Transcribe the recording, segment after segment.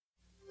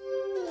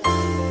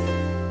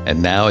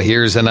And now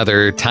here's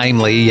another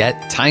timely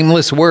yet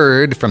timeless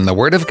word from the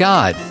Word of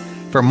God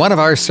from one of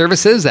our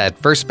services at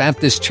First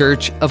Baptist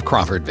Church of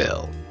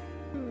Crawfordville.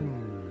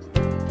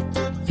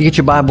 If you get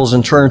your Bibles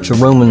and turn to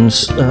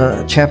Romans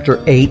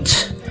chapter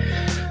 8,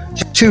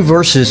 2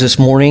 verses this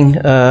morning.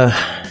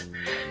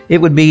 It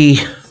would be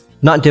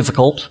not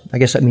difficult, I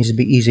guess that means it'd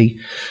be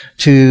easy,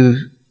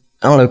 to,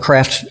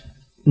 craft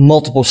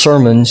multiple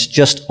sermons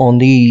just on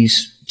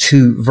these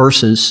 2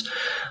 verses,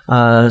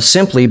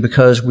 simply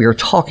because we are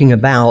talking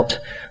about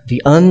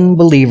the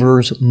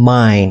unbeliever's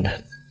mind.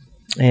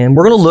 And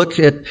we're going to look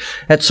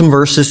at some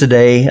verses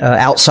today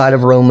outside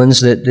of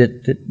Romans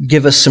that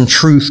give us some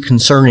truth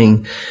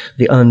concerning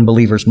the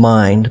unbeliever's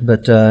mind.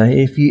 But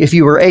if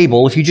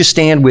you just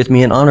stand with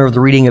me in honor of the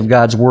reading of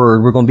God's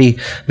Word, we're going to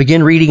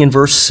begin reading in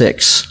verse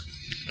 6.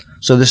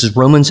 So this is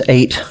Romans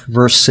 8,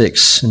 verse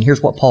 6. And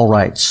here's what Paul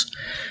writes.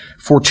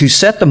 For to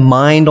set the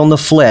mind on the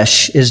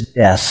flesh is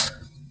death,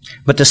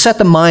 but to set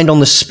the mind on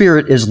the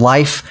Spirit is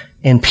life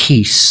and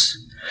peace.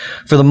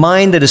 For the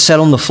mind that is set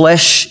on the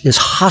flesh is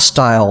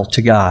hostile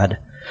to God,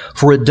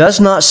 for it does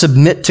not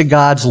submit to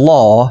God's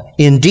law.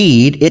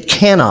 Indeed, it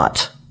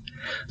cannot.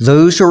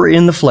 Those who are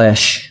in the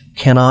flesh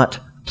cannot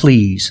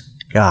please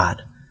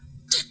God.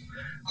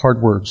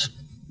 Hard words.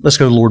 Let's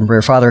go to the Lord in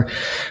prayer. Father,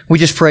 we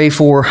just pray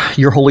for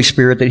your Holy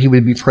Spirit that He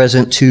would be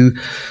present to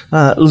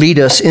lead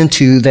us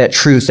into that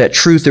truth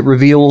that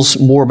reveals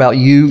more about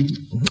you,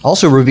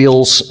 also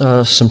reveals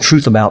some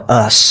truth about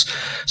us,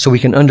 so we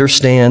can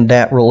understand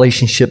that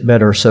relationship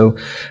better. So,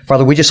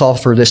 Father, we just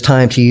offer this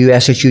time to you,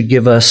 ask that you'd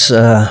give us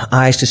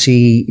eyes to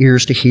see,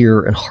 ears to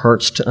hear, and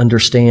hearts to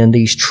understand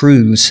these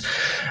truths.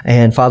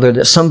 And, Father,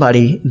 that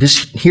somebody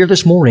here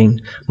this morning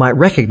might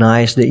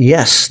recognize that,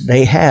 yes,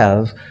 they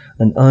have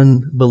an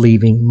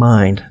unbelieving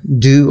mind.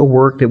 Do a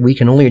work that we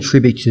can only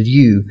attribute to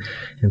you.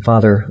 And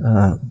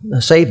Father,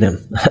 save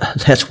them.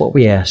 That's what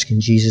we ask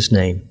in Jesus'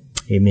 name.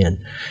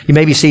 Amen. You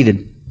may be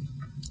seated.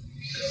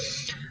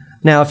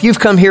 Now, if you've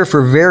come here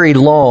for very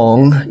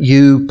long,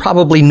 you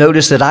probably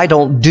notice that I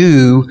don't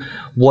do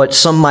what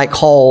some might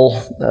call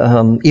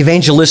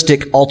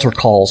evangelistic altar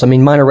calls. I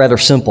mean, mine are rather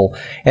simple.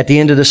 At the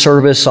end of the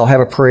service, I'll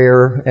have a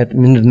prayer at the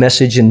end of the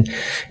message, and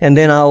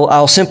then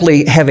I'll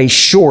simply have a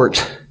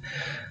short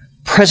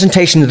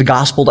presentation of the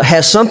gospel that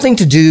has something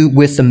to do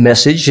with the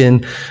message.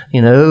 And,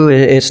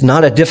 it's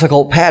not a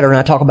difficult pattern.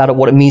 I talk about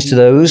what it means to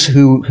those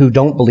who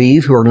don't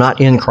believe, who are not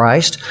in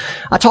Christ.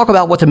 I talk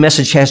about what the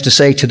message has to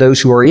say to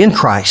those who are in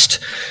Christ,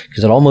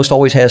 because it almost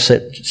always has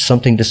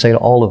something to say to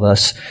all of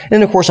us.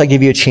 And, of course, I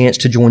give you a chance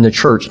to join the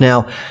church.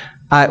 Now,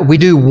 we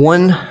do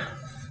one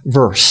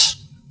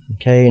verse,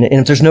 okay? And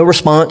if there's no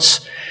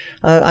response,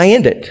 I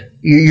end it.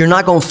 You're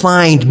not going to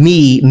find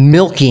me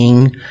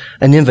milking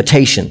an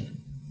invitation.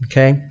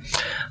 Okay?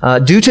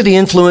 Due to the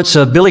influence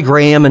of Billy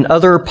Graham and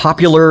other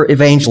popular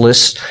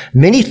evangelists,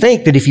 many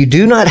think that if you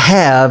do not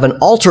have an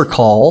altar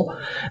call,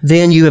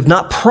 then you have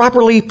not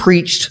properly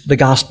preached the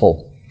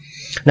gospel.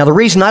 Now, the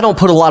reason I don't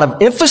put a lot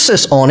of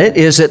emphasis on it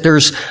is that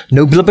there's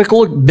no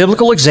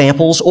biblical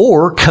examples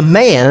or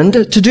command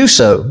to do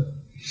so.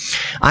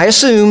 I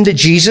assume that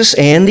Jesus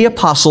and the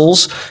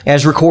apostles,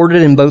 as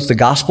recorded in both the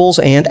Gospels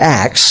and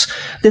Acts,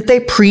 that they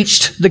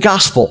preached the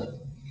gospel.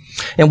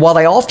 And while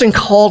they often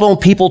called on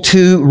people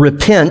to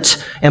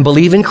repent and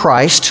believe in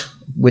Christ,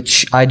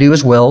 which I do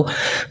as well,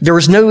 there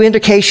was no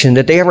indication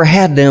that they ever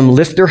had them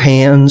lift their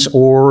hands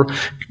or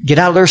get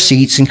out of their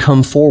seats and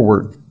come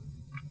forward.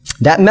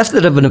 That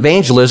method of an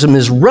evangelism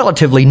is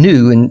relatively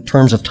new in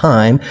terms of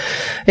time.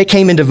 It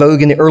came into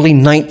vogue in the early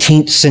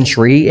 19th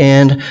century,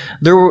 and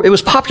it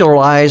was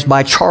popularized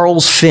by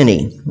Charles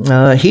Finney.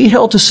 He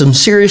held to some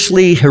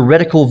seriously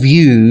heretical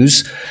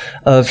views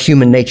of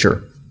human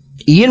nature.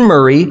 Ian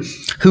Murray,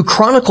 who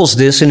chronicles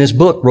this in his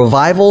book,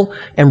 Revival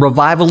and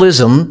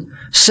Revivalism,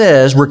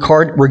 says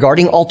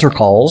regarding altar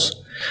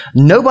calls,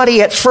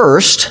 nobody at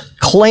first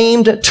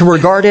claimed to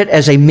regard it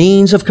as a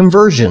means of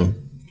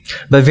conversion,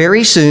 but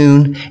very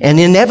soon and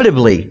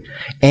inevitably,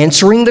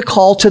 answering the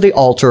call to the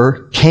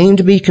altar came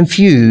to be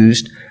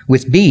confused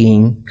with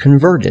being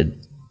converted.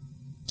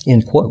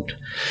 End quote.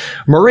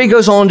 Murray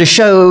goes on to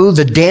show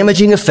the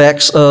damaging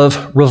effects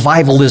of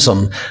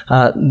revivalism,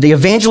 the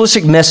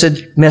evangelistic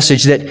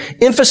message that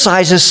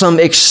emphasizes some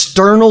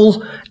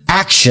external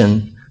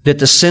action that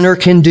the sinner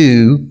can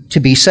do to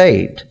be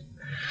saved.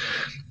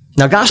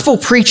 Now, gospel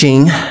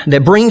preaching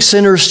that brings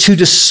sinners to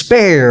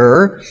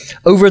despair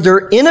over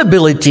their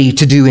inability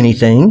to do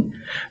anything,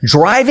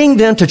 driving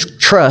them to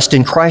trust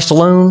in Christ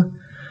alone,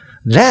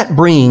 that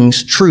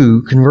brings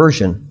true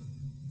conversion.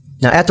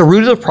 Now, at the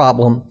root of the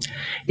problem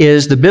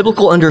is the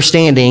biblical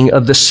understanding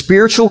of the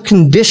spiritual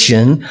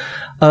condition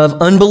of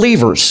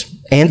unbelievers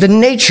and the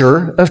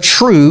nature of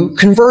true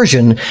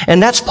conversion.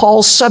 And that's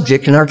Paul's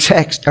subject in our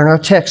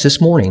text this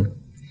morning.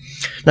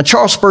 Now,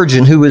 Charles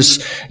Spurgeon, who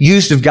was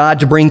used of God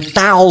to bring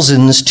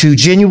thousands to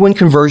genuine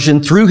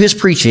conversion through his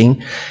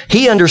preaching,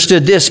 he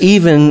understood this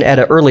even at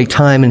an early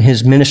time in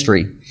his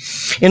ministry.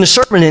 In a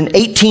sermon in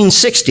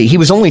 1860, he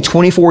was only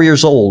 24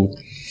 years old.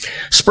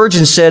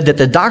 Spurgeon said that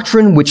the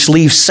doctrine which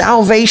leaves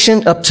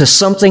salvation up to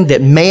something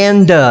that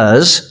man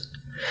does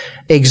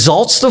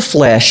exalts the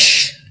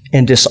flesh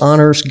and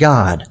dishonors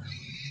God.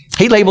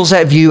 He labels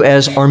that view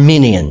as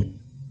Arminian.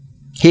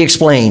 He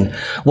explained,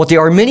 what the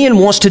Arminian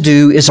wants to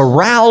do is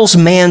arouse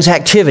man's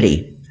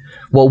activity.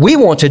 What we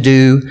want to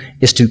do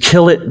is to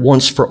kill it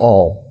once for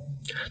all,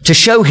 to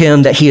show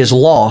him that he is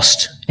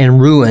lost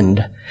and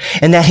ruined,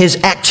 and that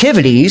his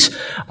activities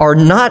are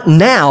not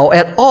now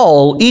at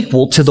all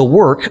equal to the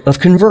work of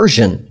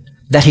conversion,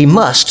 that he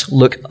must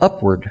look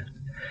upward.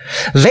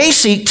 They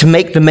seek to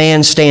make the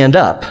man stand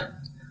up.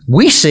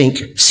 We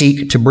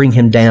seek to bring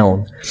him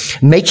down,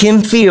 make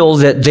him feel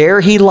that there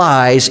he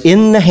lies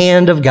in the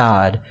hand of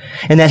God,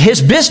 and that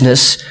his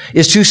business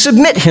is to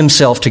submit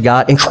himself to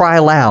God and cry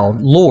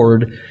aloud,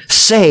 Lord,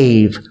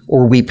 save,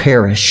 or we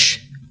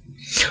perish.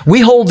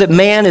 We hold that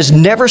man is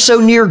never so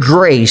near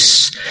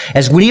grace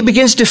as when he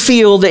begins to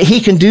feel that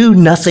he can do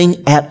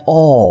nothing at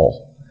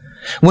all.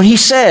 When he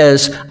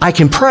says, I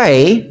can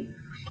pray,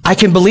 I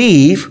can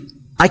believe,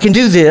 I can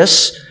do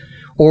this,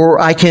 or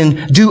I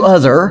can do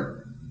other,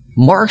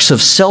 marks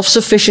of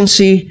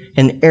self-sufficiency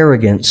and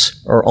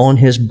arrogance are on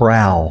his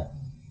brow.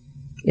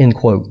 End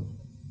quote.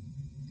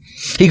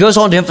 He goes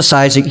on to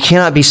emphasize that you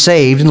cannot be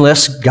saved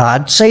unless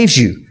God saves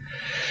you.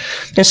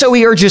 And so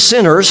he urges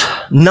sinners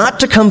not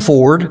to come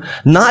forward,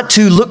 not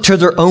to look to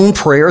their own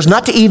prayers,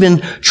 not to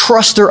even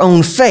trust their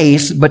own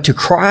faith, but to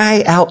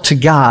cry out to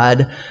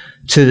God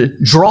to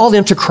draw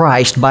them to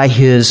Christ by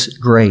His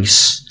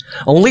grace.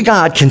 Only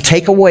God can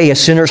take away a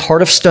sinner's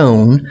heart of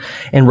stone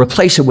and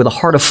replace it with a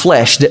heart of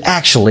flesh that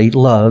actually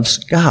loves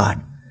God.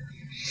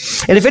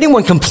 And if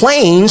anyone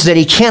complains that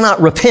he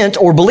cannot repent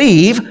or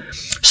believe,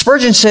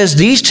 Spurgeon says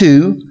these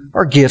two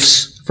are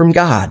gifts from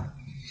God.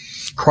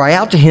 Cry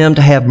out to Him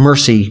to have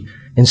mercy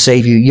and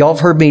save you. Y'all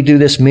have heard me do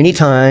this many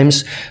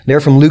times. They're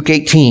from Luke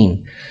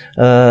 18.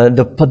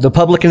 The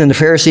publican and the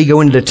Pharisee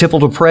go into the temple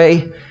to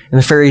pray, and the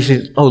Pharisee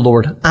says, Oh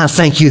Lord, I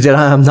thank you that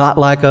I am not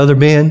like other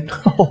men.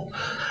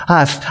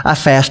 I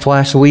fast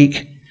twice a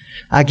week.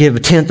 I give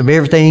 1/10 of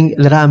everything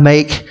that I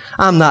make.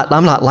 I'm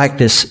not like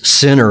this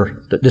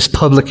sinner, this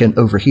publican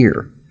over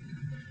here.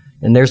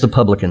 And there's the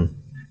publican.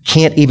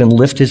 Can't even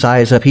lift his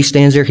eyes up. He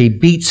stands there, he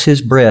beats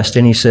his breast,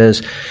 and he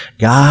says,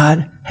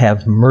 God,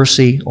 have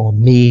mercy on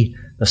me,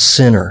 a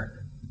sinner.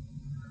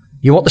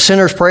 You want the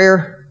sinner's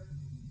prayer?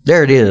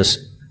 There it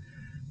is.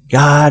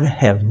 God,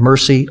 have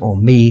mercy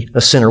on me,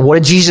 a sinner. What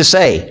did Jesus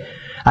say?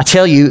 I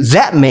tell you,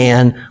 that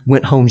man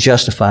went home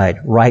justified,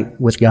 right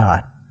with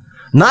God.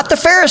 Not the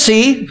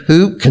Pharisee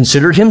who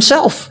considered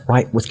himself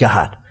right with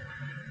God.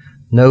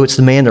 No, it's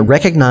the man that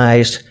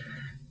recognized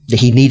that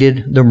he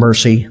needed the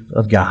mercy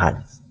of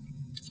God.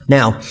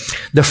 Now,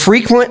 the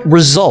frequent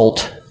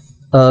result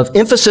of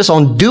emphasis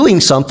on doing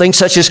something,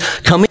 such as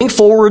coming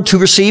forward to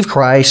receive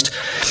Christ,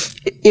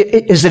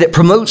 is that it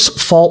promotes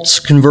false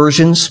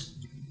conversions.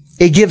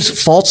 It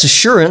gives false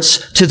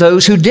assurance to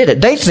those who did it.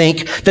 They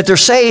think that they're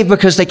saved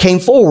because they came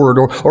forward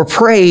or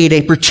prayed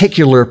a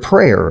particular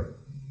prayer.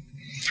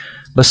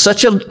 But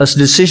such a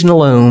decision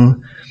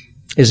alone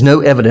is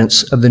no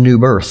evidence of the new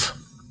birth.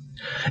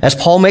 As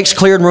Paul makes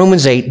clear in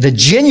Romans 8, the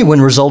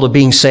genuine result of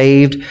being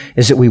saved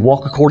is that we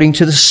walk according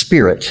to the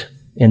Spirit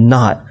and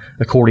not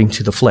according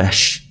to the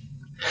flesh.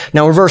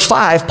 Now in verse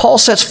 5, Paul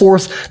sets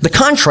forth the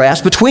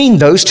contrast between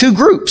those two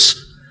groups.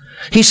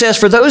 He says,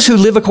 for those who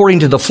live according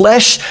to the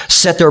flesh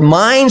set their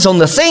minds on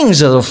the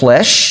things of the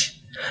flesh,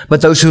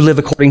 but those who live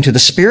according to the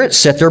Spirit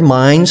set their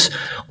minds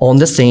on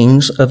the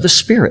things of the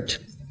Spirit.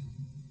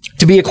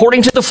 To be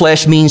according to the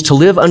flesh means to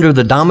live under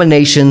the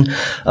domination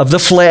of the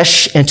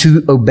flesh and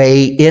to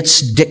obey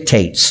its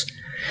dictates.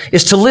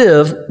 Is to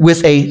live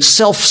with a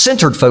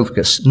self-centered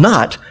focus,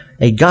 not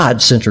a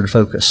God-centered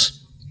focus.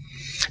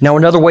 Now,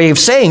 another way of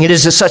saying it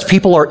is that such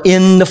people are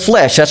in the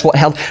flesh. That's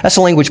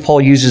the language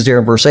Paul uses there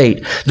in verse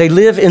 8. They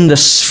live in the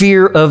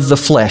sphere of the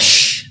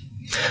flesh.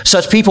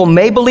 Such people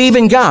may believe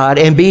in God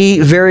and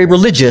be very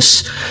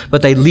religious,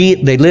 but they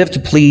live to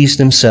please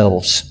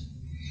themselves.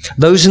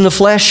 Those in the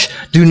flesh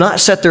do not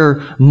set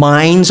their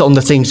minds on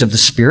the things of the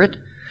Spirit,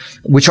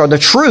 which are the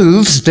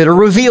truths that are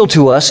revealed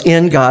to us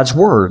in God's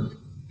Word.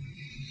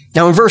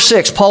 Now in verse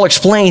 6, Paul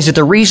explains that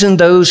the reason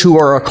those who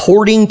are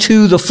according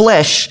to the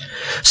flesh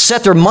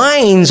set their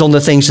minds on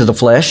the things of the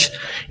flesh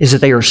is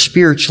that they are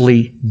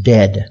spiritually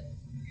dead.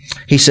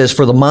 He says,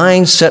 for the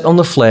mind set on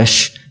the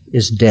flesh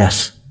is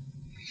death.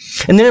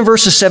 And then in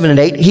verses 7 and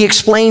 8, he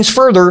explains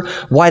further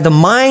why the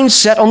mind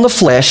set on the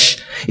flesh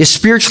is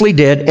spiritually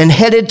dead and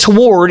headed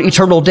toward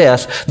eternal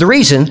death. The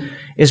reason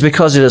is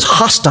because it is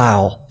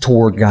hostile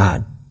toward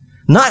God,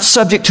 not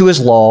subject to His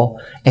law,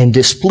 and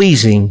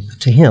displeasing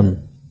to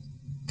Him.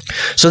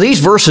 So these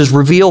verses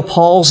reveal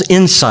Paul's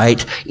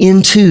insight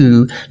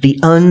into the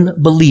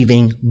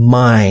unbelieving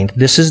mind.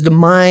 This is the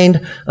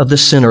mind of the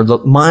sinner, the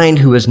mind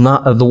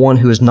of the one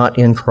who is not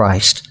in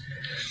Christ.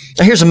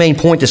 Now here's the main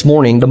point this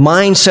morning. The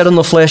mind set on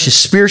the flesh is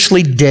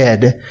spiritually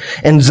dead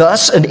and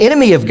thus an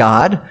enemy of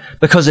God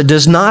because it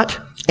does not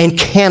and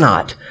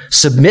cannot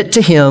submit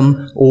to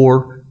Him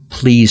or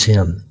please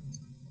Him.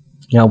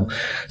 Now,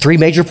 3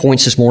 major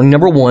points this morning.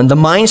 Number 1, the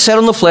mindset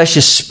on the flesh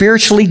is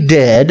spiritually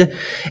dead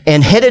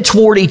and headed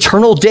toward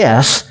eternal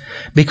death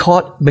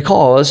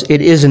because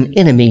it is an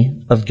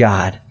enemy of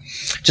God.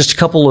 Just a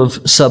couple of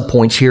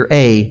subpoints here.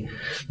 A,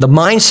 the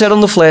mindset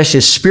on the flesh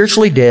is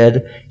spiritually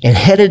dead and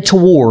headed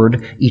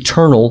toward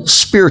eternal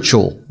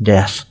spiritual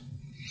death.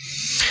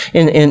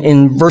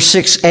 In verse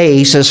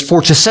 6a says,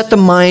 for to set the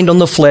mind on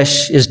the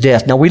flesh is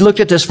death. Now, we looked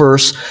at this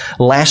verse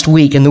last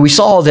week, and we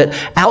saw that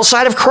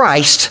outside of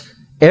Christ,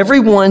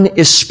 everyone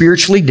is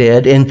spiritually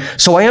dead. And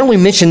so I only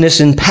mention this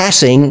in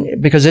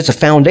passing because it's a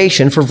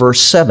foundation for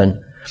verse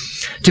 7.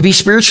 To be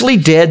spiritually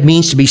dead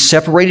means to be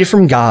separated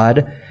from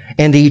God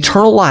and the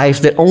eternal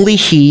life that only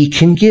He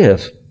can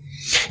give.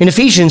 In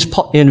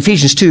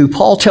Ephesians 2,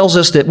 Paul tells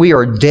us that we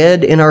are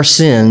dead in our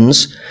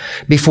sins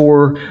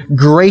before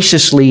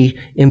graciously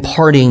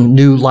imparting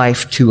new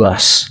life to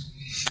us.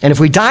 And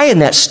if we die in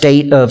that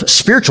state of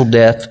spiritual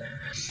death,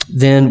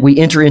 then we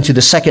enter into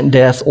the second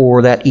death,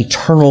 or that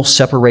eternal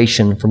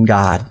separation from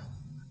God.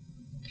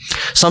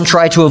 Some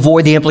try to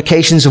avoid the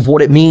implications of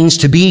what it means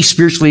to be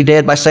spiritually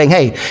dead by saying,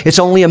 hey, it's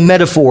only a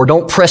metaphor,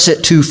 don't press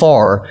it too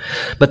far.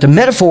 But the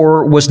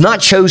metaphor was not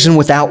chosen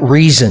without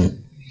reason.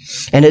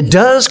 And it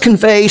does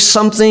convey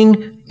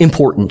something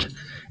important.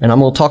 And I'm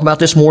going to talk about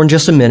this more in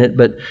just a minute,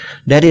 but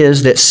that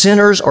is that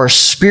sinners are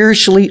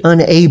spiritually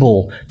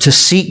unable to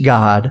seek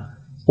God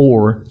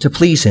or to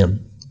please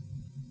Him.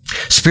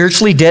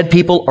 Spiritually dead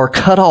people are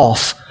cut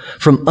off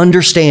from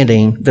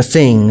understanding the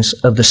things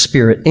of the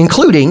Spirit,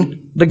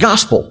 including the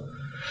gospel.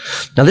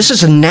 Now, this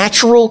is a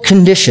natural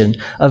condition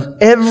of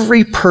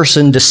every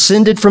person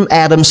descended from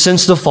Adam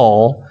since the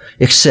fall,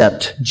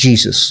 except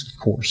Jesus, of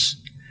course.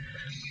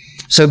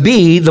 So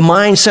B, the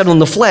mindset on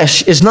the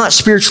flesh is not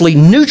spiritually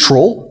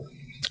neutral,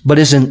 but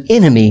is an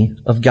enemy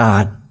of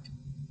God.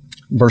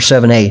 Verse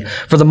 7a,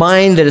 for the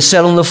mind that is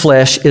set on the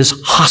flesh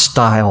is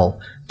hostile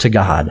to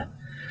God.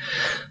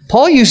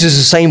 Paul uses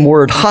the same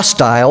word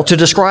hostile to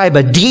describe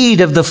a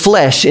deed of the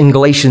flesh in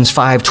Galatians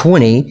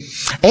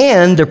 5:20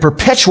 and the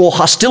perpetual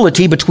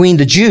hostility between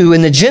the Jew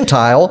and the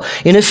Gentile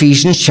in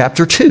Ephesians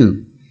chapter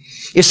 2.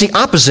 It's the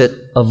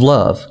opposite of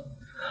love.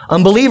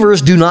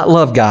 Unbelievers do not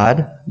love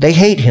God. They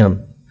hate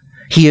Him.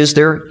 He is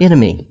their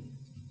enemy.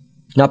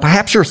 Now,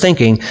 perhaps you're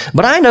thinking,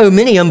 but I know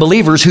many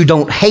unbelievers who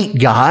don't hate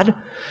God.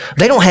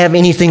 They don't have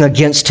anything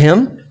against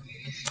Him.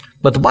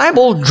 But the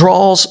Bible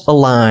draws a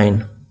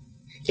line.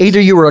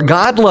 Either you are a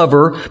God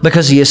lover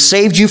because He has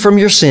saved you from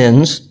your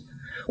sins,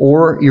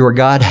 or you're a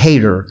God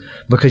hater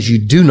because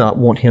you do not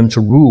want Him to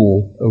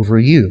rule over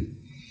you.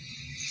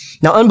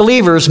 Now,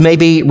 unbelievers may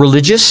be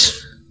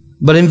religious,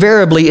 but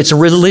invariably it's a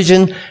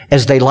religion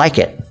as they like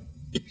it.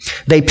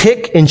 They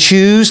pick and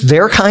choose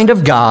their kind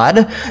of God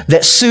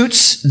that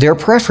suits their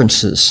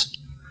preferences.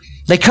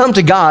 They come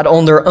to God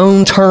on their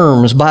own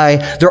terms by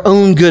their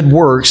own good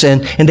works,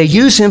 and they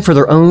use Him for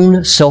their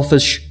own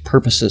selfish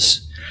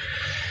purposes.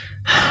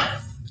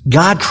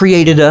 God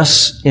created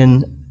us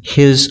in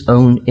His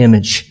own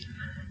image.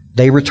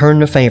 They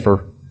returned the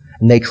favor,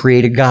 and they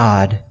created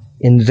God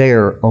in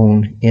their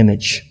own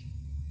image.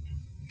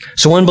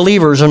 So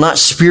unbelievers are not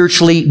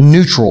spiritually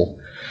neutral.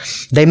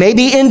 They may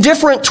be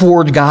indifferent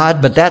toward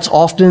God, but that's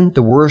often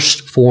the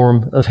worst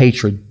form of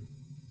hatred.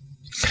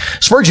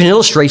 Spurgeon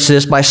illustrates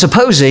this by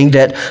supposing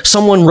that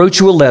someone wrote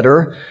you a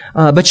letter,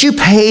 but you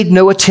paid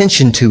no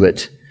attention to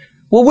it.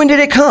 Well, when did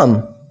it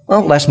come?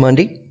 Well, last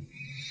Monday.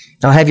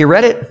 Now, have you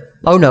read it?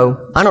 Oh,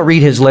 no, I don't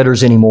read his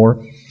letters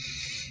anymore.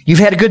 You've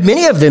had a good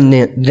many of them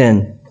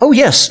then. Oh,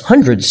 yes,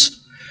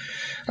 hundreds.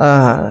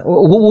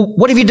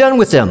 What have you done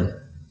with them?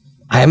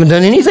 I haven't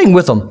done anything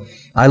with them.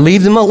 I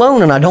leave them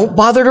alone and I don't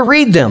bother to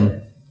read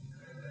them.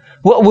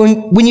 Well,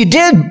 when you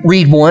did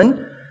read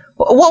one,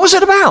 what was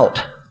it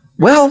about?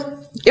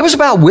 Well, it was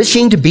about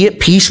wishing to be at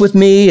peace with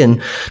me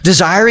and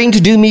desiring to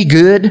do me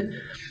good.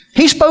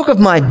 He spoke of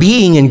my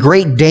being in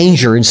great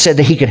danger and said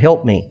that he could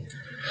help me,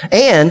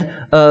 and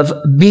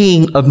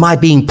of my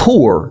being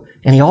poor,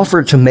 and he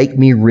offered to make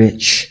me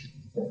rich.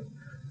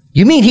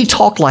 You mean he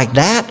talked like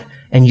that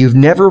and you've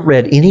never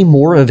read any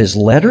more of his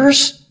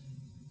letters?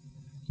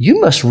 You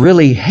must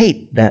really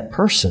hate that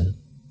person.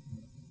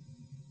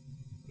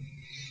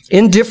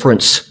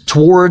 Indifference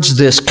towards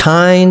this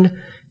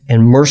kind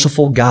and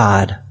merciful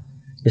God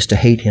is to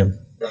hate Him.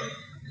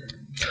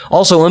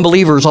 Also,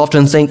 unbelievers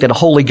often think that a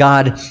holy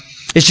God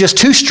is just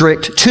too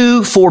strict,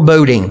 too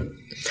foreboding.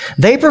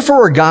 They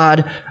prefer a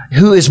God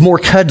who is more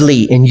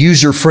cuddly and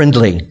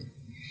user-friendly.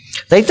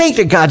 They think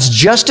that God's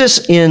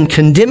justice in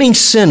condemning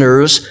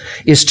sinners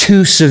is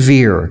too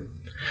severe.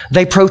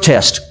 They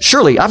protest.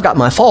 Surely, I've got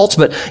my faults,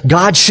 but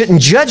God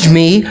shouldn't judge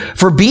me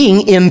for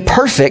being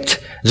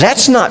imperfect.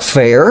 That's not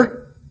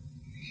fair.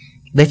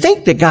 They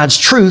think that God's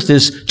truth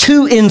is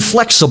too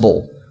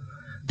inflexible.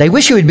 They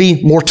wish He would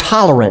be more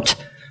tolerant,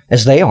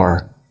 as they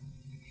are.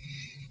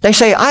 They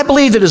say, I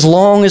believe that as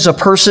long as a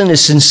person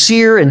is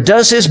sincere and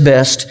does his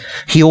best,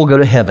 he will go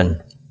to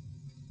heaven.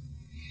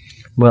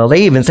 Well,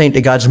 they even think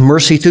that God's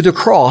mercy through the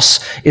cross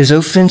is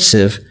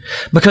offensive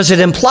because it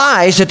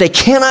implies that they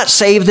cannot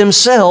save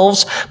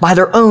themselves by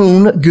their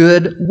own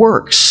good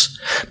works.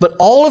 But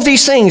all of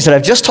these things that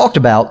I've just talked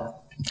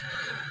about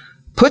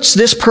puts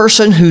this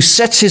person who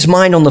sets his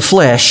mind on the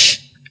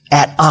flesh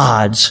at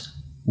odds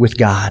with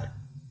God.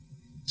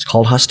 It's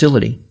called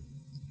hostility.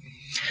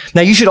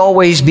 Now, you should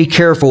always be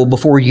careful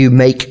before you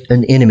make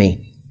an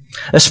enemy,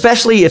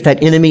 especially if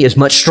that enemy is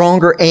much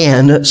stronger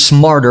and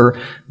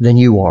smarter than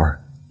you are.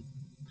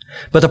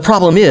 But the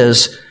problem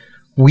is,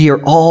 we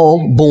are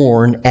all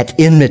born at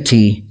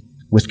enmity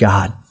with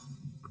God.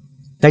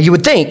 Now, you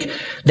would think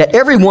that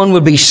everyone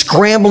would be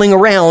scrambling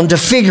around to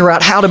figure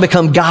out how to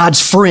become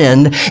God's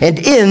friend and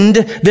end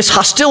this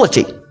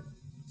hostility.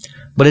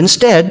 But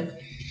instead,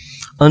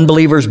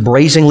 unbelievers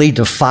brazenly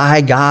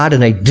defy God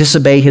and they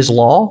disobey His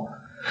law.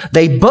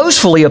 They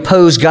boastfully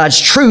oppose God's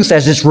truth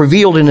as it's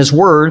revealed in His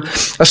Word,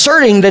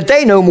 asserting that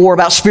they know more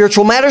about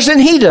spiritual matters than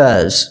He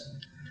does.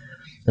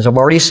 As I've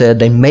already said,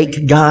 they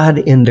make God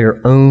in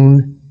their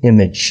own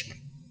image.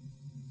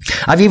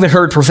 I've even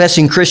heard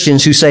professing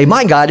Christians who say,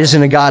 my God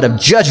isn't a God of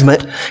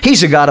judgment,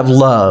 He's a God of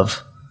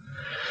love.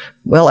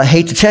 Well, I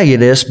hate to tell you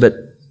this, but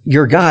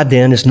your God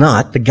then is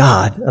not the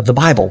God of the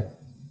Bible.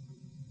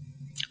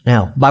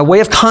 Now, by way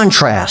of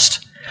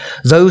contrast,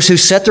 those who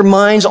set their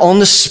minds on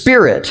the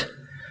Spirit,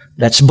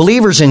 that's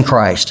believers in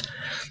Christ,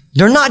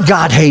 they're not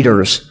God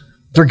haters,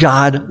 they're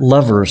God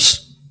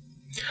lovers.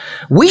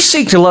 We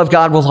seek to love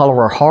God with all of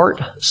our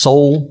heart,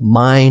 soul,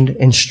 mind,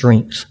 and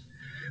strength.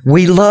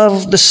 We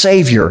love the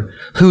Savior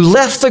who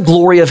left the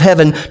glory of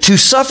heaven to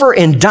suffer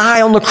and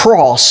die on the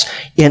cross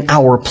in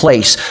our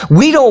place.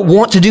 We don't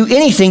want to do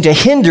anything to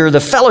hinder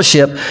the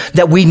fellowship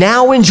that we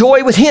now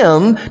enjoy with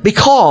Him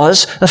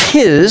because of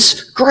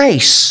His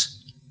grace.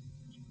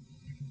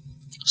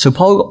 So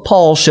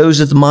Paul shows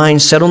that the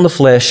mind set on the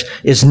flesh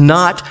is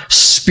not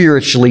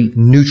spiritually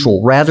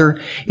neutral. Rather,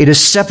 it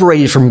is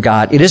separated from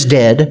God. It is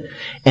dead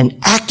and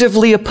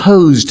actively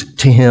opposed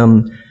to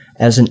Him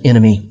as an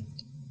enemy.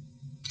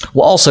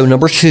 Well, also,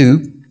 number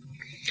 2,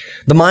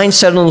 the mind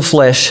set on the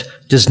flesh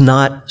does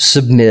not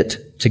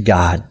submit to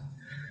God.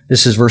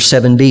 This is verse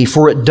 7b.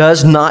 For it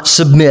does not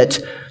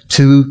submit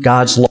to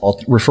God's law,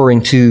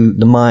 referring to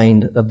the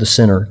mind of the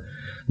sinner,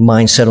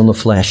 mind set on the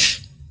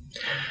flesh.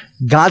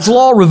 God's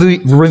law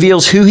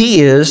reveals who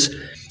He is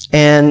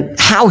and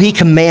how He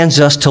commands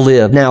us to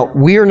live. Now,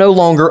 we are no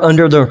longer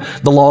under the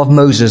law of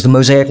Moses, the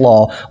Mosaic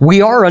law.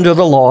 We are under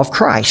the law of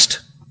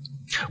Christ.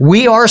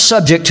 We are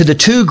subject to the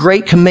 2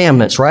 great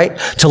commandments, right?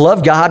 To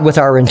love God with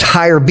our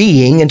entire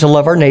being and to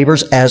love our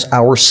neighbors as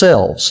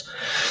ourselves.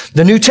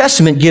 The New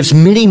Testament gives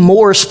many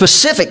more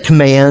specific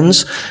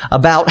commands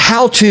about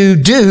how to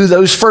do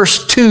those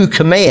first 2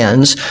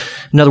 commands.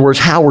 In other words,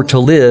 how we're to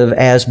live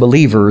as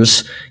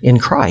believers in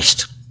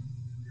Christ.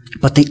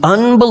 But the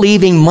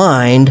unbelieving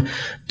mind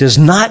does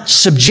not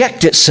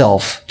subject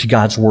itself to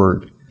God's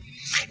Word.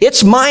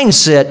 Its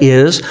mindset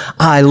is,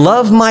 I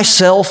love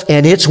myself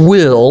and its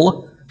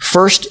will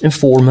first and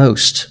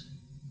foremost.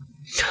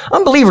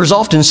 Unbelievers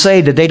often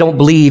say that they don't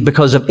believe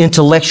because of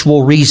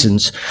intellectual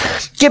reasons.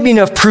 Give me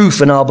enough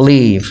proof and I'll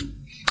believe.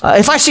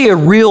 If I see a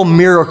real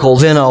miracle,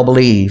 then I'll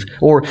believe.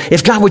 Or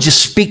if God would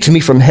just speak to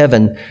me from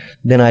heaven,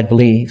 then I'd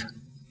believe.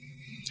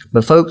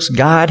 But folks,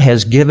 God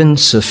has given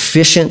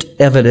sufficient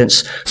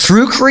evidence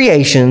through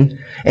creation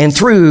and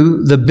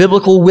through the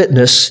biblical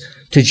witness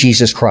to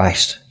Jesus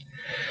Christ.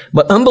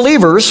 But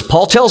unbelievers,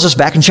 Paul tells us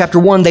back in chapter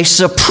 1, they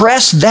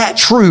suppress that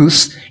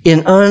truth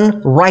in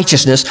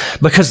unrighteousness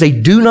because they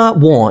do not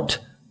want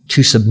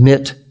to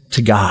submit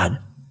to God.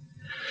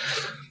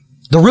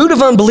 The root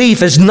of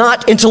unbelief is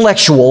not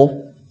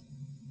intellectual.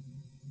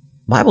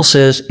 The Bible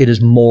says it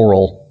is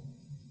moral.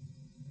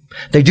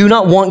 They do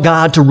not want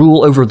God to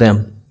rule over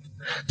them.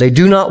 They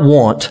do not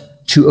want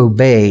to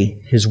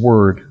obey His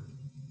Word.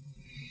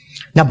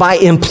 Now, by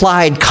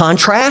implied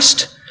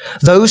contrast,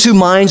 those whose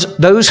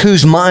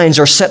minds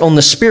are set on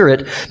the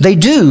Spirit, they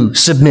do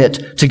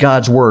submit to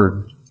God's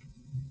Word.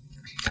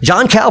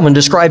 John Calvin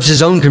describes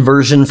his own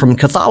conversion from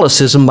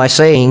Catholicism by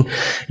saying,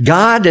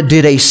 God, by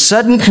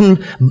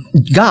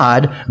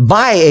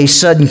a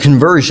sudden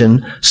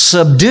conversion,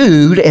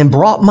 subdued and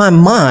brought my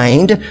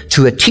mind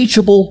to a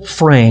teachable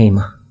frame.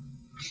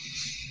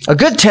 A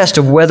good test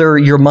of whether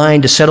your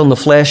mind is set on the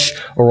flesh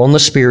or on the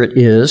Spirit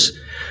is,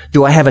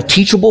 do I have a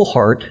teachable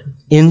heart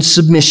in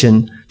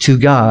submission to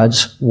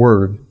God's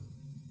Word?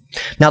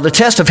 Now, the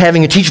test of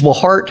having a teachable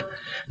heart,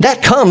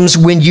 that comes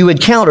when you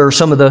encounter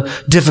some of the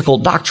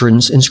difficult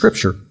doctrines in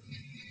Scripture.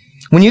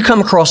 When you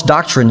come across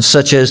doctrines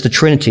such as the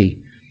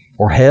Trinity,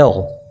 or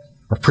hell,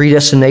 or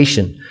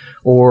predestination,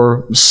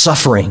 or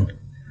suffering,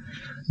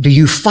 do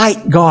you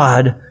fight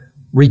God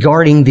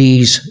regarding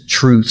these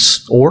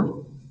truths,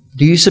 or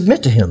do you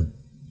submit to Him?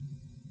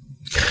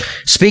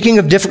 Speaking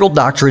of difficult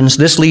doctrines,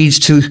 this leads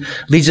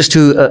us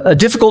to a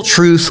difficult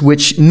truth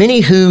which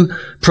many who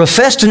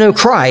profess to know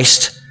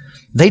Christ,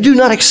 they do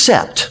not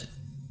accept.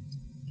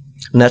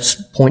 And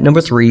that's point number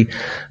 3.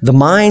 The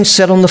mind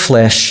set on the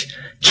flesh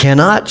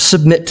cannot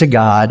submit to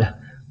God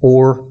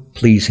or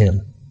please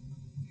Him.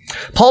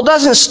 Paul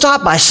doesn't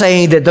stop by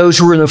saying that those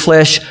who are in the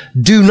flesh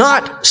do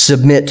not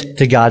submit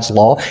to God's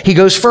law. He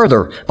goes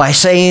further by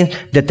saying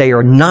that they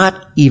are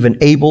not even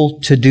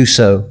able to do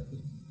so.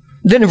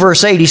 Then in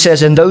verse 8 he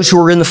says, and those who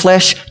are in the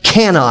flesh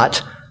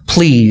cannot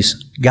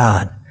please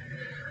God.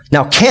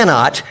 Now,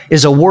 cannot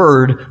is a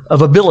word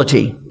of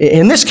ability.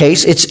 In this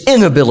case, it's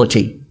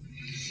inability.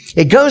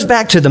 It goes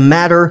back to the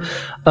matter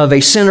of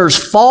a sinner's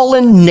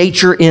fallen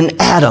nature in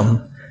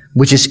Adam,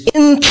 which is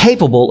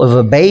incapable of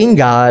obeying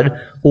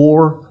God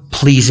or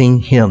pleasing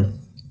Him.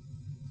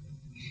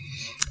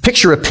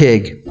 Picture a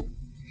pig.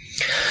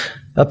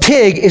 A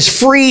pig is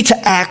free to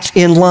act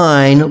in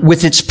line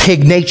with its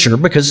pig nature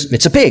because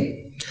it's a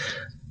pig.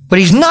 But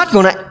he's not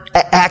going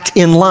to act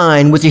in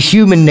line with the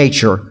human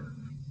nature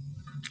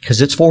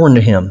because it's foreign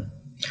to him.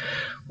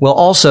 Well,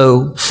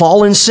 also,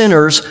 fallen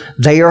sinners,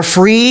 they are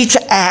free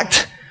to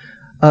act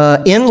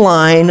in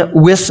line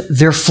with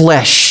their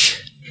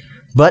flesh,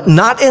 but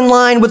not in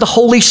line with the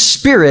Holy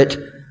Spirit,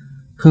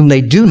 whom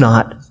they do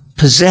not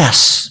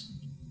possess.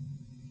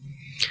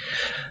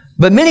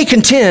 But many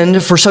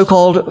contend for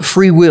so-called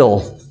free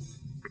will.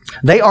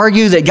 They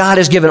argue that God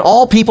has given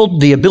all people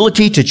the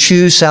ability to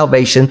choose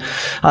salvation.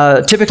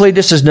 Typically,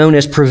 this is known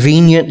as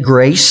prevenient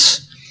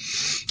grace.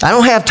 I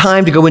don't have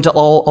time to go into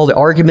all the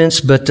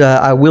arguments, but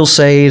I will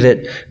say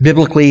that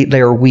biblically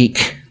they are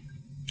weak.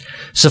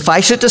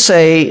 Suffice it to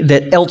say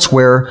that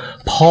elsewhere,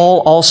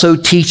 Paul also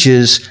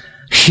teaches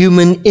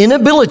human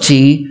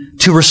inability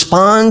to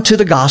respond to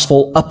the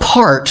gospel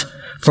apart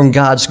from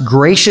God's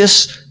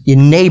gracious,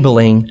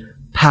 enabling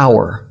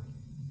power.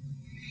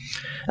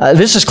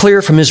 This is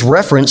clear from his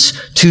reference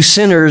to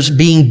sinners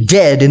being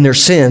dead in their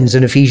sins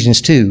in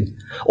Ephesians 2,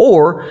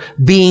 or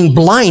being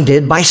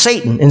blinded by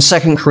Satan in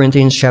 2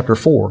 Corinthians chapter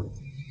 4.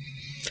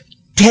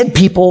 Dead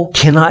people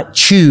cannot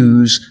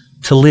choose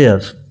to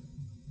live.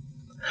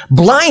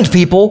 Blind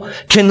people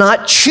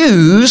cannot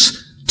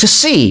choose to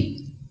see.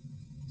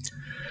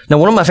 Now,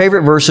 one of my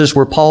favorite verses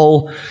where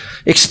Paul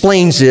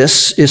explains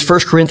this is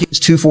 1 Corinthians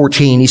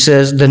 2:14. He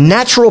says, the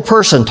natural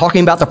person,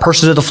 talking about the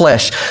person of the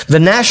flesh, the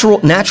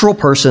natural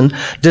person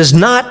does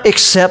not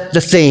accept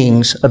the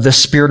things of the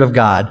Spirit of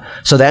God.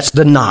 So that's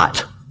the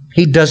not.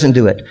 He doesn't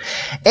do it.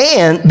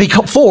 And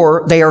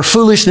for they are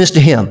foolishness to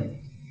him.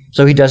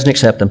 So he doesn't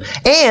accept them.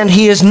 And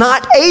he is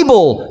not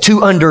able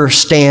to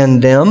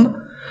understand them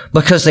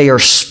because they are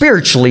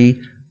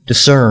spiritually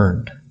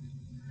discerned.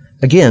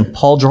 Again,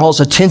 Paul draws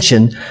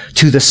attention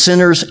to the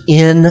sinner's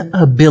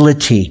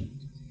inability.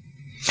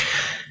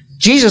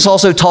 Jesus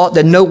also taught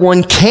that no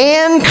one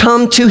can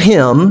come to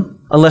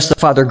him unless the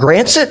Father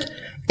grants it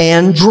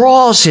and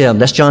draws him.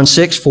 That's John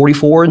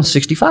 6:44 and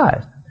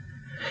 65.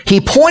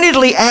 He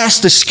pointedly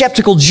asked the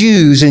skeptical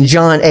Jews in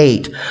John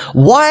 8,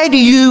 why do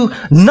you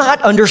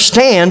not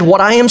understand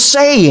what I am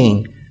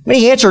saying? And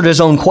he answered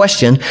his own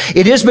question.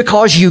 It is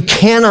because you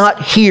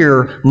cannot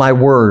hear my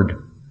word.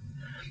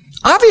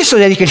 Obviously,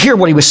 they could hear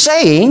what he was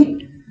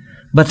saying,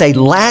 but they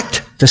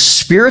lacked the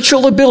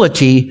spiritual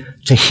ability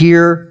to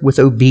hear with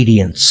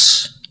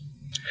obedience.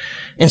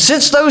 And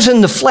since those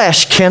in the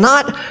flesh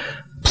cannot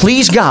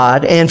please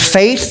God, and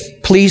faith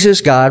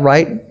pleases God,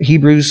 right?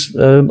 Hebrews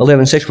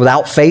 11:6,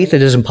 without faith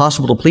it is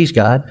impossible to please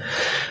God.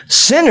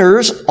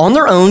 Sinners on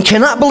their own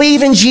cannot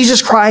believe in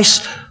Jesus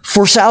Christ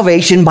for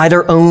salvation by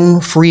their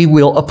own free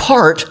will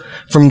apart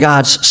from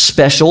God's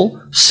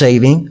special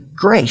saving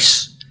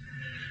grace.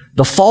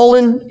 The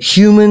fallen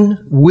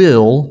human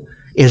will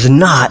is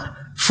not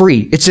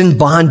free. It's in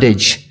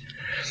bondage.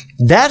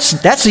 That's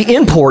the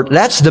import.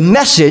 That's the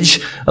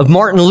message of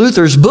Martin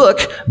Luther's book,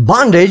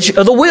 Bondage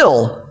of the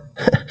Will.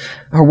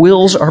 Our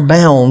wills are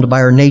bound by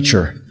our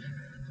nature.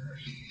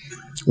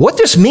 What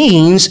this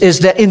means is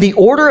that in the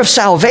order of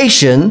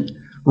salvation,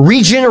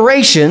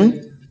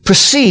 regeneration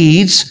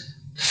precedes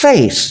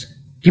faith.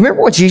 Do you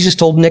remember what Jesus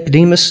told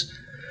Nicodemus?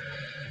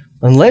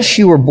 Unless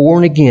you are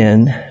born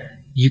again,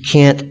 you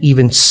can't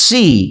even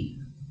see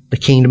the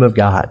kingdom of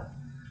God,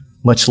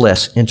 much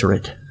less enter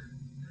it.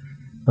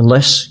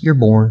 Unless you're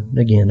born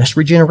again. That's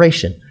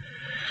regeneration.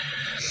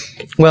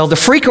 Well, the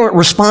frequent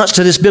response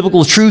to this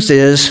biblical truth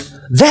is,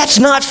 that's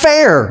not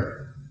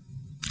fair.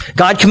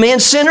 God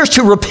commands sinners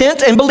to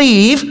repent and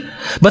believe,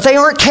 but they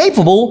aren't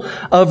capable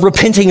of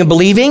repenting and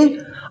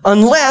believing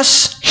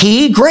unless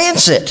He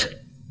grants it.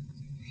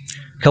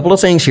 A couple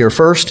of things here.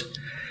 First,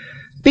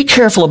 be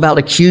careful about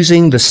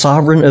accusing the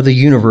sovereign of the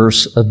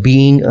universe of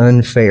being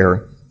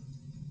unfair.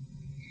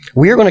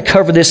 We are going to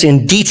cover this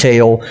in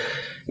detail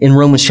in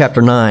Romans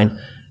chapter 9.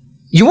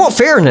 You want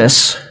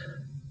fairness?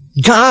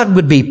 God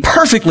would be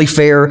perfectly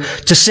fair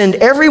to send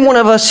every one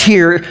of us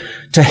here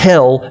to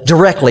hell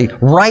directly,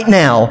 right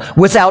now,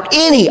 without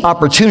any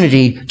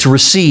opportunity to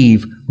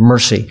receive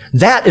mercy.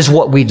 That is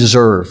what we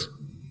deserve.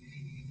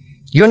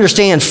 You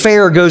understand,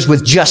 fair goes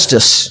with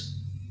justice.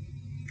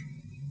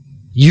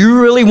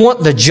 You really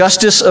want the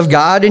justice of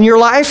God in your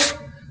life?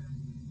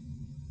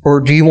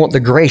 Or do you want the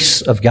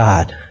grace of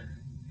God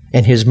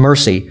and His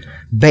mercy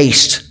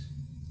based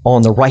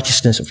on the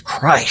righteousness of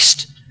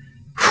Christ?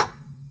 Whew,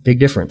 big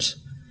difference.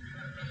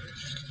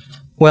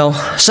 Well,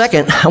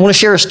 second, I want to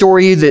share a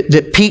story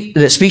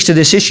that speaks to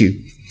this issue.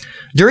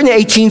 During the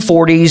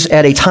 1840s,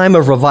 at a time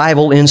of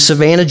revival in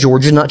Savannah,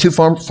 Georgia, not too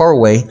far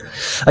away,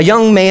 a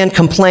young man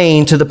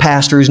complained to the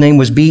pastor, whose name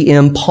was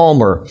B.M.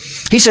 Palmer.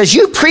 He says,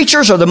 "You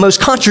preachers are the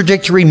most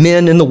contradictory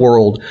men in the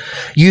world.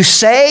 You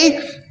say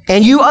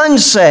and you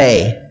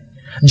unsay,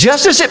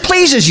 just as it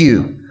pleases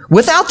you,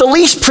 without the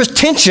least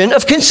pretension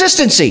of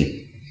consistency.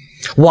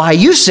 Why,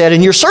 you said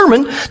in your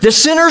sermon that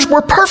sinners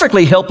were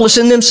perfectly helpless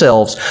in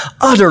themselves,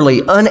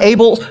 utterly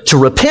unable to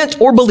repent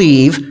or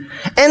believe,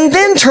 and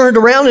then turned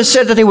around and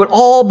said that they would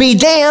all be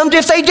damned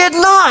if they did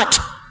not."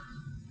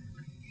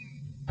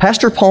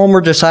 Pastor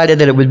Palmer decided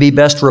that it would be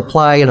best to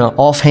reply in an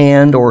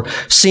offhand or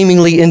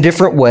seemingly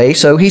indifferent way,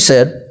 so he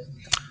said,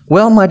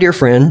 "Well, my dear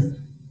friend,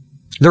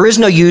 there is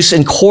no use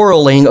in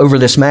quarreling over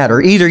this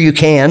matter. Either you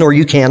can or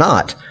you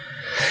cannot.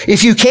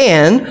 If you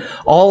can,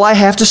 all I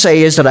have to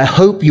say is that I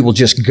hope you will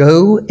just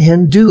go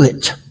and do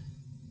it."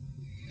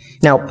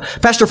 Now,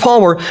 Pastor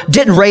Palmer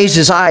didn't raise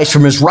his eyes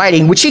from his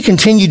writing, which he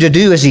continued to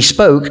do as he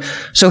spoke,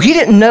 so he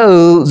didn't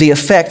know the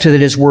effect that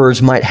his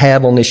words might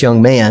have on this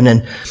young man.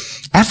 And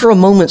after a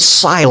moment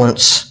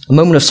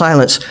of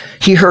silence,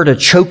 he heard a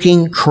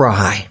choking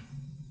cry.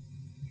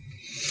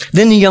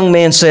 Then the young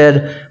man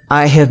said,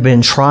 "I have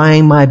been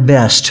trying my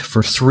best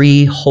for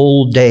 3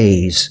 whole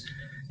days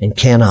and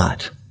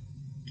cannot."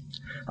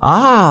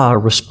 "Ah,"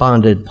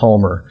 responded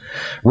Palmer,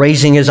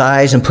 raising his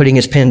eyes and putting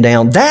his pen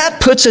down,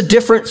 "that puts a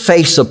different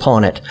face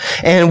upon it.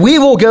 And we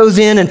will go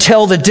then and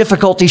tell the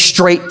difficulty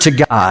straight to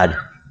God."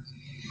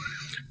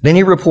 Then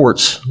he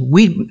reports,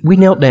 we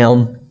knelt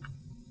down,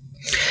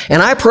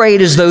 and I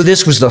prayed as though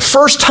this was the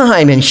first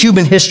time in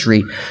human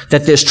history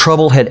that this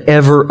trouble had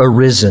ever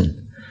arisen.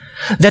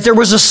 That there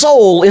was a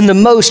soul in the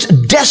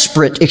most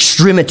desperate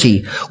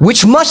extremity,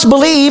 which must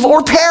believe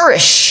or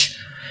perish,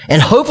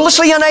 and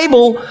hopelessly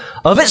unable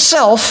of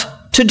itself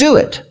to do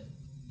it.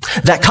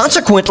 That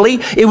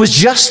consequently, it was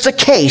just the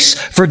case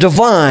for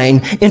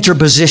divine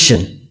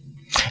interposition,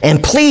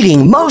 and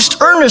pleading most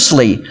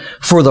earnestly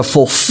for the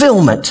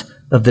fulfillment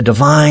of the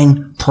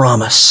divine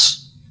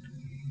promise.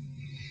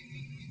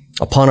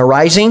 Upon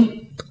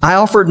arising, I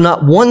offered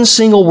not one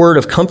single word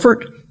of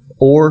comfort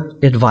or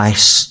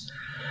advice.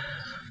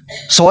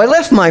 So I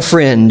left my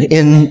friend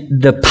in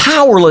the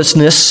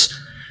powerlessness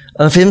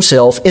of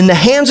himself in the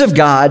hands of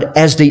God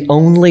as the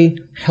only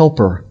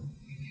helper.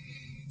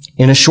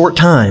 In a short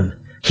time,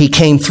 he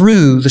came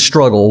through the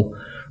struggle,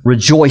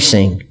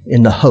 rejoicing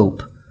in the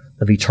hope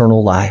of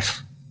eternal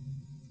life.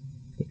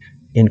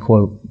 End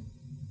quote.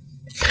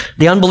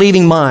 The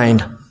unbelieving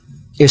mind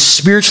is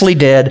spiritually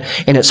dead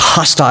and it's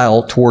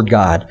hostile toward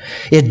God.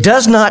 It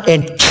does not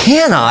and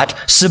cannot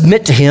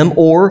submit to Him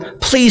or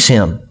please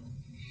Him.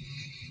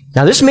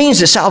 Now, this means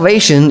that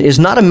salvation is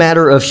not a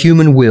matter of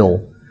human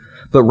will,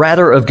 but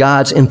rather of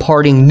God's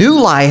imparting new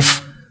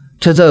life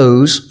to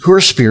those who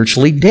are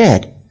spiritually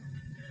dead.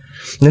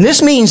 And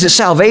this means that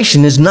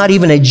salvation is not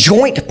even a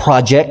joint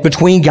project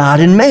between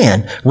God and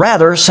man.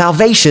 Rather,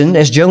 salvation,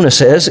 as Jonah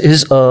says,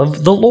 is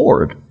of the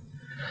Lord.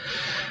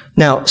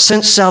 Now,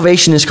 since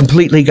salvation is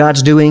completely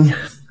God's doing,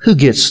 who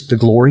gets the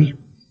glory?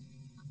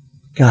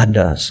 God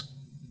does.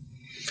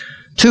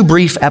 2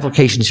 brief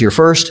applications here.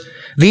 First,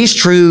 these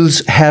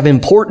truths have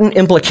important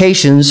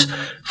implications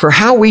for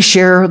how we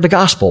share the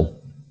gospel.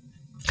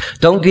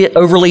 Don't get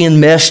overly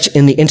enmeshed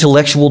in the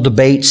intellectual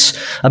debates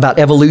about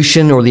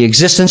evolution or the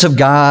existence of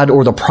God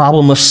or the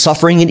problem of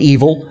suffering and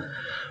evil.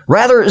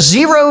 Rather,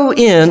 zero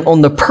in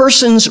on the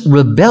person's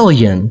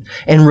rebellion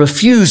and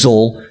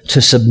refusal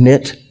to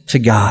submit to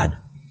God.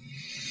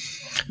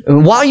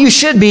 And while you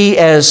should be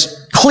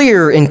as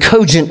clear and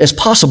cogent as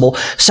possible,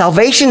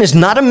 salvation is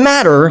not a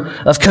matter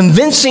of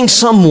convincing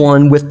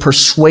someone with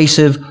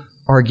persuasive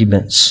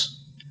arguments.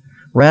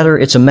 Rather,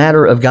 it's a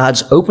matter of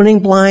God's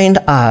opening blind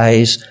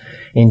eyes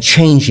and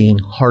changing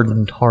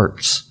hardened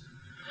hearts.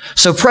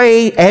 So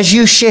pray as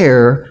you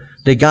share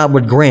that God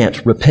would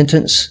grant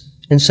repentance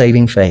and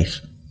saving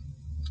faith.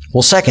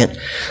 Well, second,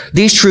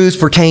 these truths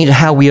pertain to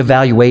how we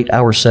evaluate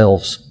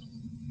ourselves.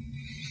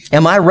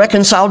 Am I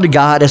reconciled to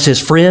God as His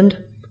friend,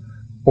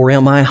 or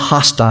am I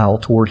hostile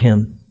toward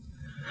Him?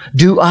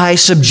 Do I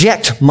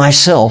subject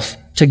myself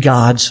to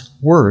God's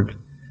Word?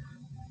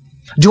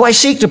 Do I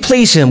seek to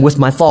please Him with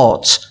my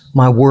thoughts,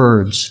 my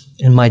words,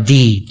 and my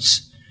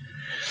deeds?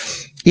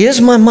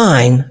 Is my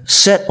mind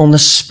set on the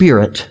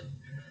Spirit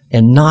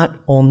and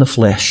not on the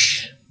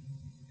flesh?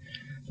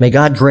 May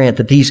God grant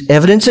that these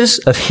evidences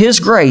of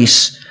His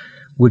grace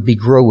would be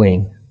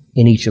growing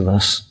in each of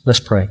us. Let's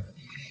pray.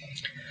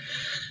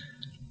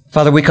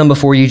 Father, we come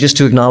before you just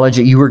to acknowledge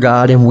that you are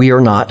God and we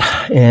are not,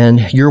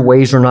 and your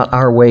ways are not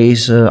our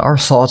ways. Our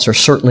thoughts are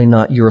certainly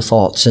not your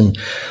thoughts. And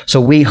so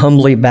we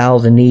humbly bow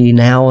the knee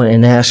now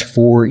and ask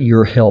for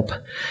your help.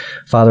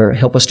 Father,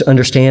 help us to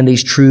understand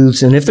these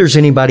truths. And if there's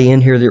anybody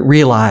in here that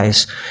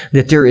realize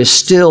that there is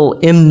still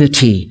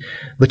enmity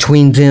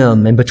between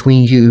them and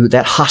between you,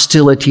 that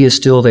hostility is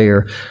still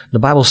there, the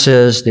Bible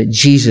says that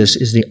Jesus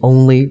is the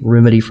only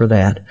remedy for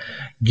that.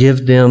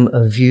 Give them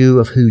a view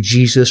of who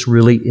Jesus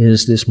really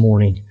is this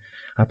morning.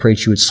 I pray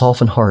that you would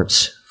soften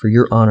hearts for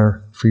your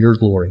honor, for your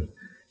glory.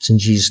 It's in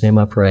Jesus' name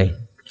I pray.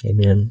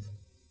 Amen.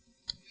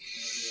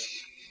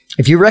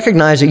 If you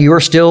recognize that you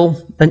are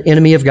still an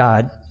enemy of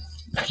God,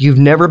 you've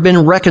never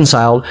been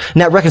reconciled,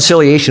 and that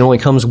reconciliation only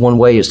comes one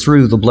way, is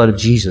through the blood of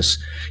Jesus.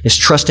 It's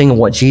trusting in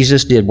what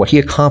Jesus did, what he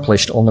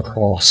accomplished on the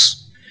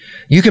cross.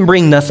 You can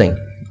bring nothing.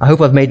 I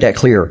hope I've made that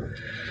clear.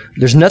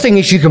 There's nothing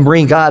that you can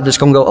bring God that's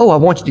going to go, oh, I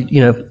want you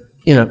to,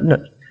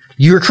 no.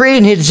 You're created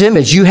in his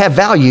image. You have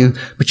value,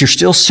 but you're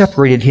still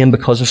separated him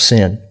because of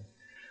sin.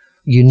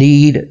 You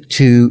need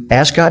to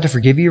ask God to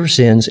forgive you your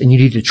sins, and you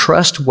need to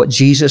trust what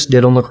Jesus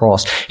did on the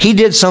cross. He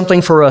did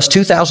something for us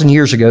 2,000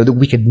 years ago that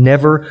we could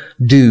never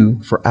do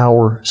for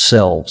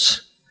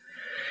ourselves.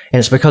 And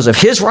it's because of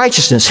his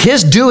righteousness,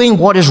 his doing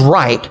what is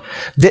right,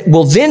 that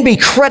will then be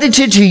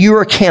credited to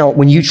your account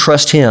when you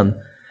trust him,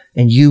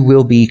 and you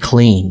will be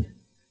clean.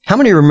 How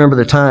many remember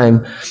the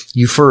time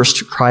you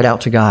first cried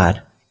out to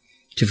God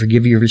to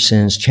forgive you your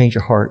sins, change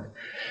your heart?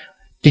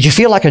 Did you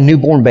feel like a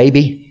newborn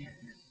baby?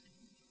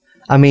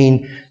 I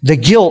mean, the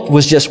guilt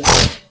was just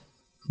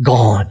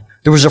gone.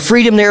 There was a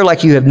freedom there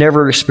like you have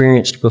never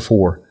experienced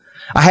before.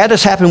 I had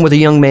this happen with a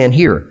young man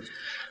here.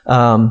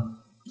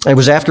 It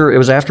was after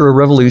a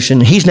revolution.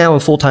 He's now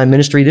in full-time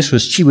ministry.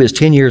 She was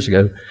 10 years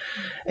ago.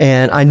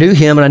 And I knew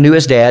him and I knew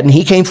his dad, and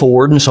he came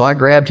forward, and so I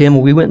grabbed him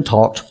and we went and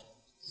talked.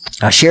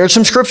 I shared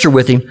some scripture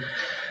with him,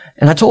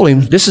 and I told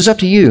him, this is up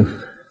to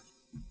you.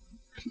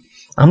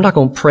 I'm not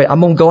going to pray.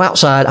 I'm going to go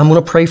outside. I'm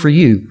going to pray for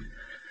you.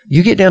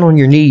 You get down on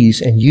your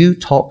knees and you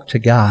talk to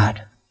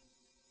God.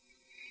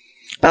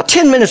 About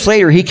 10 minutes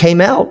later, he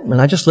came out, and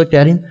I just looked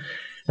at him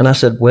and I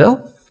said,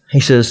 well,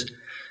 he says,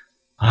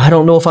 I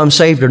don't know if I'm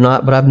saved or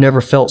not, but I've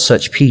never felt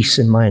such peace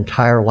in my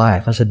entire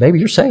life. I said, baby,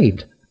 you're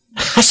saved.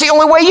 That's the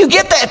only way you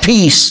get that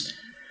peace.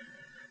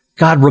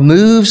 God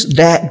removes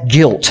that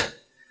guilt.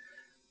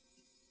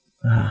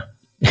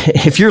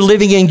 If you're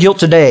living in guilt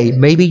today,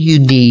 maybe you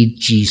need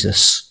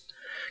Jesus.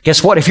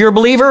 Guess what? If you're a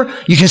believer,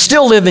 you can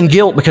still live in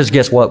guilt, because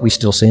guess what? We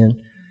still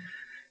sin.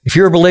 If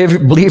you're a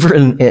believer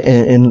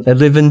and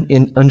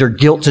living under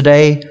guilt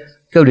today,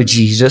 go to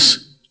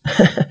Jesus.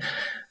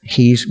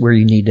 He's where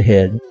you need to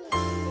head.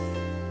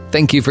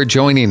 Thank you for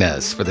joining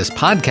us for this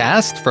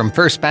podcast from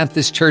First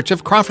Baptist Church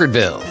of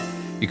Crawfordville.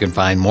 You can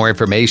find more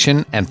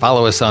information and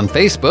follow us on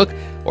Facebook,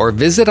 or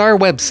visit our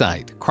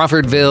website,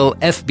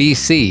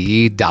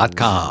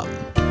 crawfordvillefbc.com.